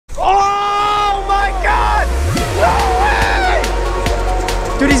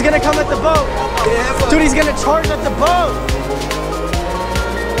Dude, he's gonna come at the boat. Dude, he's gonna charge at the boat.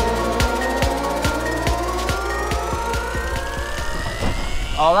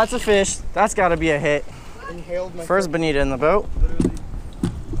 Oh, that's a fish. That's gotta be a hit. First bonito in the boat.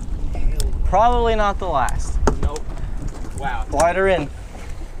 Probably not the last. Nope. Wow. Glide her in.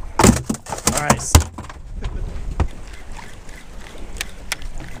 Nice.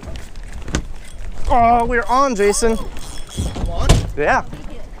 Oh, we're on, Jason. On? Yeah.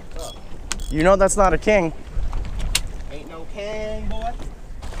 You know that's not a king. Ain't no king, boy.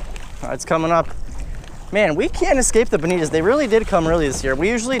 It's coming up. Man, we can't escape the bonitas. They really did come early this year. We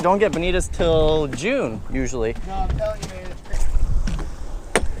usually don't get bonitas till June, usually. No, I'm telling you, man.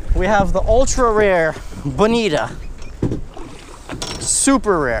 We have the ultra rare bonita.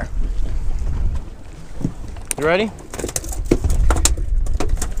 Super rare. You ready?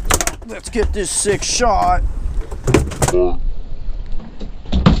 Let's get this sick shot.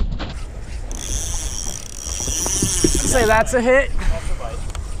 Say that's a hit.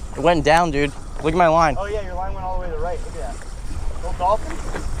 It went down, dude. Look at my line. Oh yeah, your line went all the way to the right. Look at that. Little dolphin?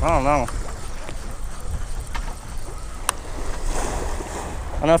 I don't know.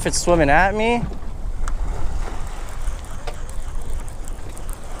 I don't know if it's swimming at me.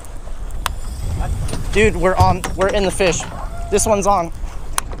 Dude, we're in the fish. This one's on.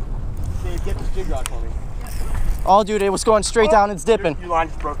 Dave, get this jig rod for me. Oh, dude, it was going straight down. It's dipping. Your line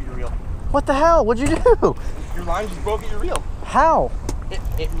just broke at your reel. What the hell? What'd you do? Your line just broke at your reel. How?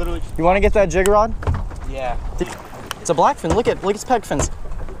 It literally just... You want to get that jig rod? Yeah. It's a blackfin. Look at its peg fins.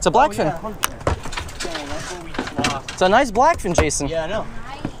 It's a blackfin. Oh, yeah, 100%. Dang, that's what we just lost. It's a nice blackfin, Jason. Yeah, I know.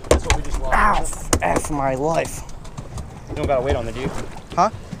 That's what we just lost. Ow, F my life. You don't gotta wait on the dude. Huh?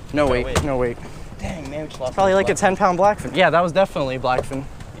 No Gotta wait, wait. no wait. Dang, man, we just lost. Probably like a 10-pound blackfin. Yeah, that was definitely blackfin.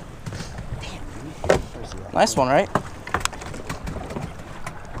 Nice one, right?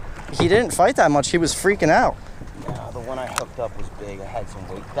 He didn't fight that much. He was freaking out. No, the one I hooked up was big. I had some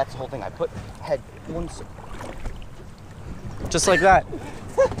weight. That's the whole thing. I had one. Just like that.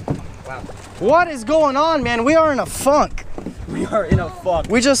 Wow. What is going on, man? We are in a funk. We are in a fuck.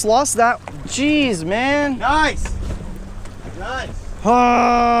 We just lost that. Jeez, man. Nice. Nice. Oh,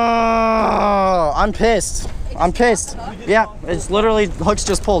 I'm pissed. I'm pissed. Yeah, it's literally, hooks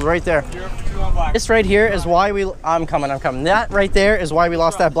just pulled right there. This right here is why we, I'm coming. That right there is why we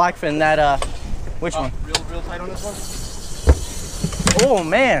lost that blackfin, that, which one? Real tight on this one? Oh,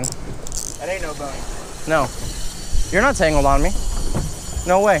 man. That ain't no bone. No. You're not tangled on me.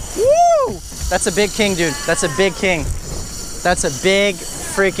 No way. Woo! That's a big king, dude. That's a big king. That's a big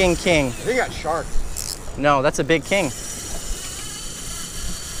freaking king. I think I got shark. No, that's a big king.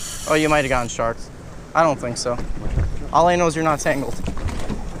 Oh, you might have gotten sharks. I don't think so. All I know is you're not tangled.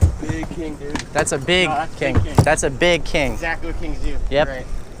 Big king, dude. That's a big king. Big king. That's a big king. Exactly what kings do. Yep. Right.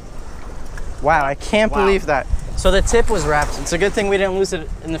 Wow, I can't believe that. So the tip was wrapped. It's a good thing we didn't lose it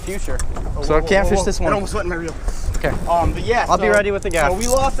in the future. So I can't fish this one. It almost went in my reel. Okay. But yeah. I'll be ready with the gaff. So we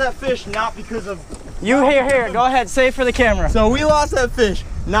lost that fish not because of... You here. Go ahead, say it for the camera. So we lost that fish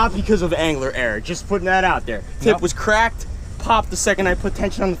not because of angler error. Just putting that out there. Tip was cracked. Popped the second I put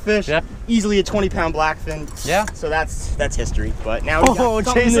tension on the fish. Yep. Easily a 20-pound blackfin. Yeah. So that's history. But now we got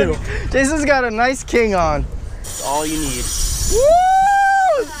something new. Jason's got a nice king on. That's all you need.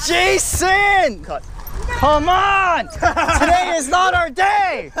 Woo! Jason! Cut. Come on! Today is not our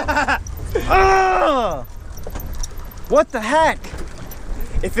day! Ugh! What the heck?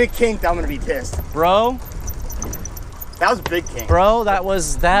 If it kinked, I'm gonna be pissed. Bro. That was a big kink. Bro, that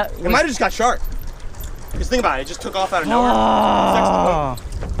was... It might have just got shark. Because think about it, it just took off out of nowhere.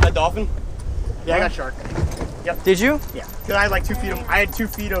 That dolphin? Yeah, I got shark. Yep. Did you? Yeah. Because I had like 2 feet of... I had 2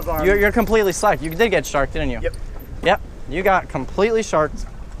 feet of... You're completely slack. You did get sharked, didn't you? Yep. Yep. You got completely sharked.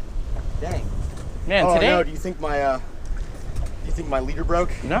 Dang. Man, oh, today... no, do you think my leader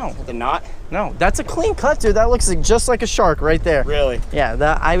broke? No. The knot? No. That's a clean cut, dude. That looks like, just like a shark right there. Really?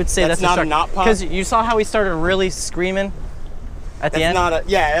 Yeah, I would say that's not a shark. A knot pop? Because you saw how he started really screaming at the end?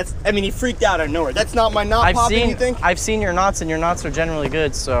 I mean, he freaked out out of nowhere. That's not my knot popping, you think? I've seen your knots, and your knots are generally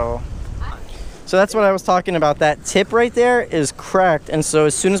good, so that's what I was talking about. That tip right there is cracked, and so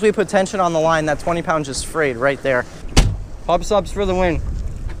as soon as we put tension on the line, that 20 pound just frayed right there. Pop subs for the win.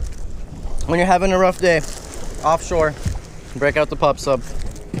 When you're having a rough day, offshore, break out the pop sub.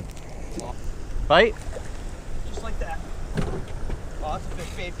 Bite? Just like that. Oh, that's a fish,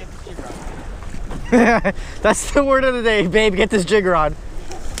 babe. Get this jig rod. That's the word of the day, babe. Get this jig rod.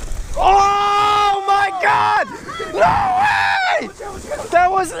 Oh my God! No way! That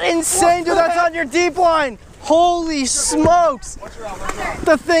was insane, dude. That's on your deep line. Holy smokes!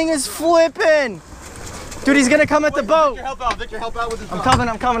 The thing is flipping. Dude, he's gonna come at the boat. Victor, help out. Victor, help out with his I'm coming.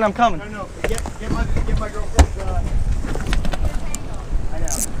 I'm coming. I'm coming. No. Get my girlfriend's. I know.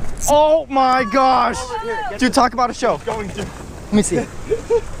 Oh my gosh. Dude, talk about a show. Going to. Let me see.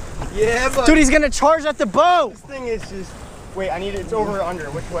 Yeah, but. Dude, he's gonna charge at the boat. This thing is just. Wait, I need it. It's over or under.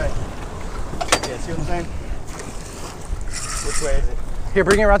 Which way? Yeah, see what I'm saying? Which way is it? Here,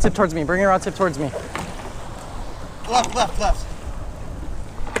 bring your rod tip towards me. Bring your rod tip towards me. Left.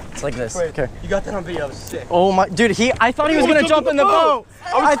 It's like this. Wait, okay. You got that on video. That was sick. Oh my, dude, I thought he was gonna jump in the boat.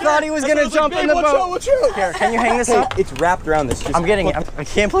 I thought he was gonna jump in the boat. Watch out. Here, can you hang this up? It's wrapped around this. Just I'm getting it. I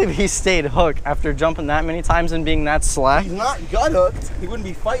can't believe he stayed hooked after jumping that many times and being that slack. He's not gut hooked. He wouldn't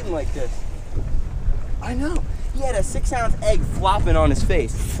be fighting like this. I know. He had a 6-ounce egg flopping on his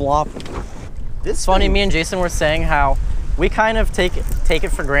face. Flop. It's funny, me and Jason were saying how we kind of take it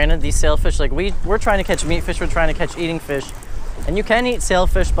for granted, these sailfish. Like we're trying to catch meat fish, we're trying to catch eating fish. And you can eat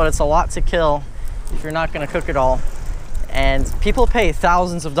sailfish, but it's a lot to kill if you're not gonna cook it all. And people pay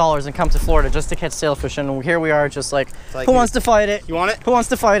thousands of dollars and come to Florida just to catch sailfish. And here we are just like who wants to fight it? You want it? Who wants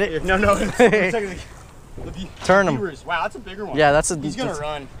to fight it? No. Turn him. Wow, that's a bigger one. Yeah, He's gonna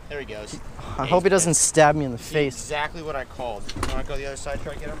run. There he goes. I hope he doesn't stab me in the face. Exactly what I called. You wanna go the other side,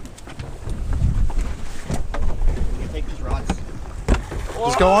 try to get him? Take these rods.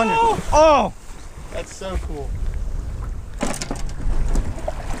 Just go under. Oh! That's so cool.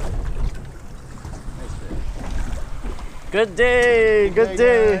 Good day, good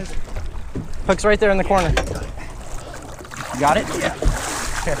day. Guys. Hook's right there in the corner. Got it? Yeah.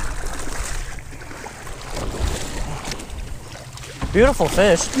 Here. Beautiful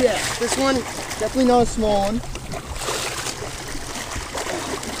fish. Yeah, this one, definitely not a small one.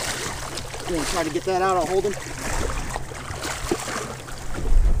 I'm gonna try to get that out, I'll hold him.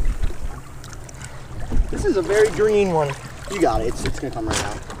 This is a very green one. You got it, it's gonna come right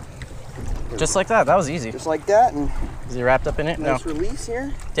out. Just like that was easy. Just like that, and Is he wrapped up in it? nice No. release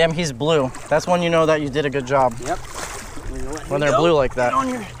here. Damn, he's blue. That's when you know that you did a good job. Yep. When they're blue like that.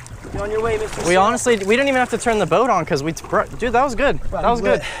 Get on your way, Mr. We honestly, we didn't even have to turn the boat on because dude, that was good. That was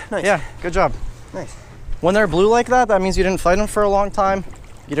good. Nice. Yeah, good job. Nice. When they're blue like that, that means you didn't fight them for a long time.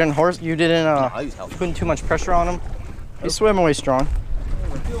 You didn't I use help. putting too much pressure on them. You swim away strong.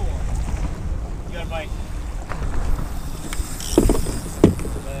 You got a bite.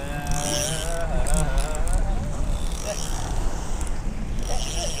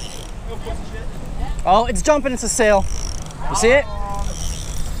 Oh, it's jumping, it's a sail. You see it?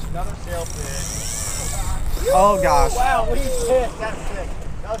 Another sailfish. Oh gosh. Wow, what do you think? That's sick.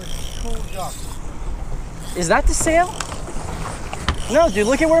 That was a cool jump. Is that the sail? No, dude,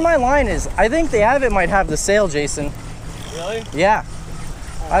 look at where my line is. I think the Avid might have the sail, Jason. Really? Yeah.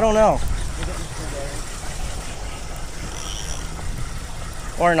 I don't know.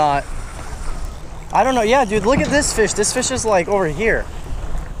 Or not. I don't know. Yeah, dude, look at this fish. This fish is like over here.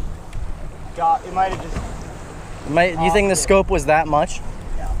 God, it might have just. You think the scope was that much?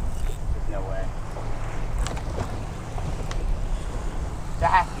 No. There's no way.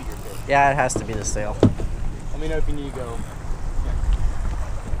 That has to be your fish. Yeah, it has to be the sail. Let me know if you need to go. Yeah.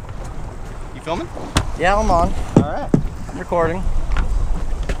 You filming? Yeah, I'm on. All right. I'm recording.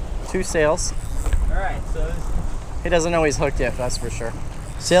 2 sails. All right. So. He doesn't know he's hooked yet, that's for sure.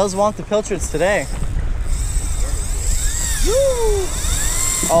 Sails want the pilchards today. Woo!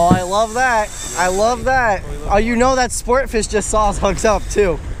 Oh, I love that. I love that. Oh, you know that sport fish just saw us hooked up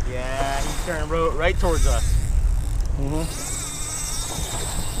too. Yeah, he's turning right towards us. Mm-hmm.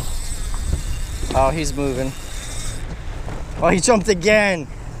 Oh, he's moving. Oh, he jumped again.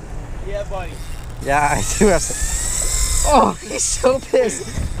 Yeah, buddy. Yeah, I do have some. Oh, he's so pissed.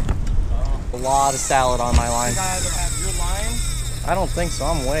 A lot of salad on my line. You guys either have your line. I don't think so.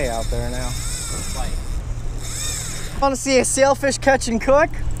 I'm way out there now. Want to see a sailfish catch and cook?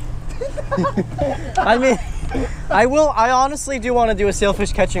 I mean, I honestly do want to do a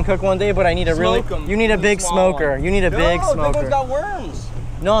sailfish catch and cook one day, but I need a you need a big smoker. You need a big smoker. Big one's got worms.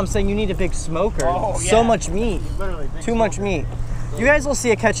 No, I'm saying you need a big smoker. Oh, yeah. So much meat. Literally Too much meat. You guys will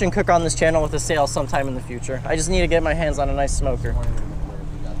see a catch and cook on this channel with a sail sometime in the future. I just need to get my hands on a nice smoker.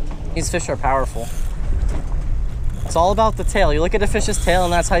 These fish are powerful. It's all about the tail. You look at a fish's tail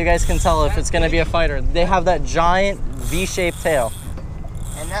and that's how you guys can tell if it's gonna be a fighter. They have that giant V-shaped tail.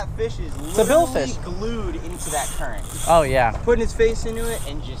 And that fish is a billfish. Glued into that current. Oh yeah. Putting his face into it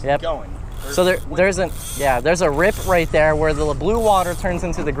and just going. So there's a rip right there where the blue water turns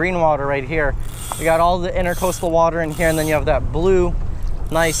into the green water right here. You got all the intercoastal water in here, and then you have that blue,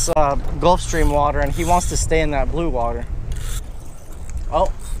 nice Gulf Stream water, and he wants to stay in that blue water.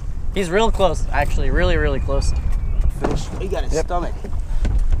 Oh, he's real close, actually, really, really close. Fish. He got his stomach.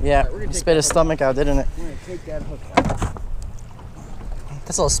 Yeah, spit his stomach out, didn't it? We're gonna take that hook out.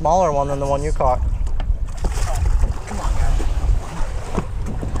 That's a little smaller one than the one you caught. Come on, guys.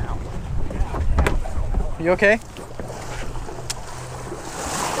 You okay?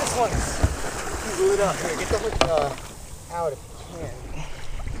 This one's glued up. Here, get the hook out if you can.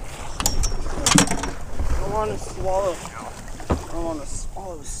 I don't want to swallow. I don't want to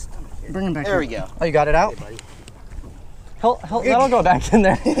swallow his stomach here. Bring him back There here. we go. Oh, you got it out? Okay, buddy. That'll go back in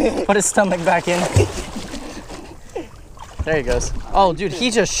there. Put his stomach back in. There he goes. Oh, dude,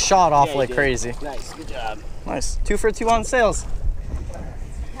 he just shot off like crazy. Nice, good job. Nice. 2 for 2 on sales.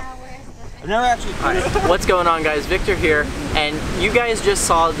 I've never actually. All right, what's going on, guys? Victor here, and you guys just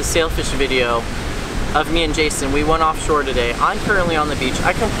saw the Sailfish video of me and Jason. We went offshore today. I'm currently on the beach.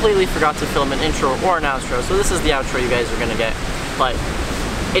 I completely forgot to film an intro or an outro, so this is the outro you guys are gonna get. But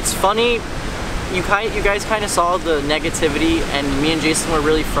it's funny. You guys kind of saw the negativity, and me and Jason were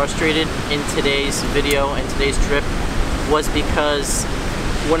really frustrated in today's video and today's trip was because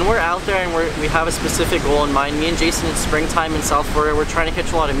when we're out there and we have a specific goal in mind, me and Jason, it's springtime in South Florida, we're trying to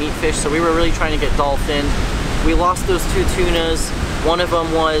catch a lot of meat fish, so we were really trying to get dolphin. We lost those 2 tunas. One of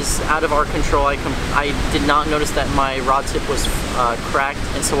them was out of our control. I did not notice that my rod tip was cracked,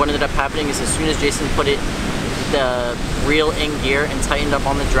 and so what ended up happening is as soon as Jason put the reel in gear and tightened up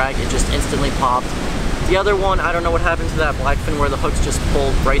on the drag, it just instantly popped. The other one, I don't know what happened to that blackfin where the hooks just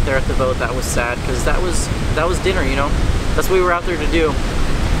pulled right there at the boat. That was sad because that was dinner, you know? That's what we were out there to do.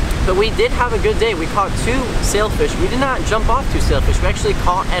 But we did have a good day. We caught 2 sailfish. We did not jump off 2 sailfish. We actually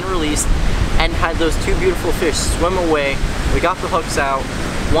caught and released and had those 2 beautiful fish swim away. We got the hooks out.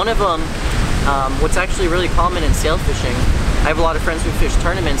 One of them, what's actually really common in sailfishing, I have a lot of friends who fish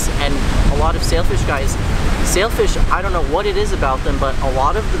tournaments, and a lot of sailfish guys, sailfish, I don't know what it is about them, but a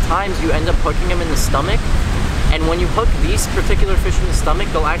lot of the times you end up hooking them in the stomach, and when you hook these particular fish in the stomach,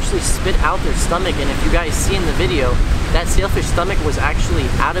 they'll actually spit out their stomach, and if you guys see in the video, that sailfish stomach was actually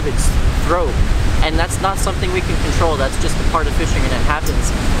out of its throat, and that's not something we can control. That's just a part of fishing, and it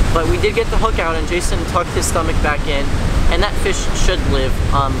happens. But we did get the hook out, and Jason tucked his stomach back in, and that fish should live.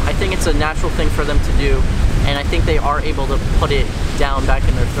 I think it's a natural thing for them to do, and I think they are able to put it down back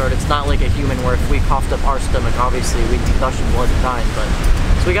in their throat. It's not like a human where if we coughed up our stomach, obviously we'd be gushing blood and dying. But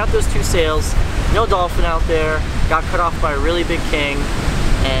so we got those 2 sails, no dolphin out there, got cut off by a really big king,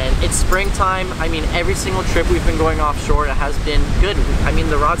 and it's springtime. I mean, every single trip we've been going offshore, it has been good. I mean,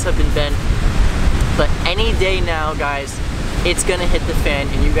 the rods have been bent, but any day now, guys, it's gonna hit the fan,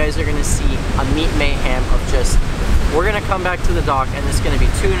 and you guys are gonna see a meat mayhem of just, we're gonna come back to the dock, and it's gonna be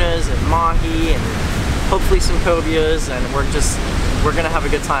tunas and mahi and hopefully some cobias, and we're gonna have a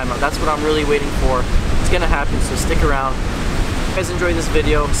good time. That's what I'm really waiting for. It's gonna happen, so stick around. If you guys enjoyed this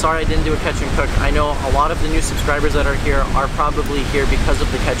video, sorry I didn't do a catch and cook. I know a lot of the new subscribers that are here are probably here because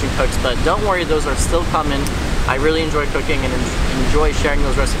of the catch and cooks, but don't worry, those are still coming. I really enjoy cooking and enjoy sharing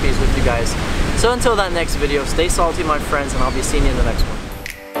those recipes with you guys. So until that next video, stay salty, my friends, and I'll be seeing you in the next one.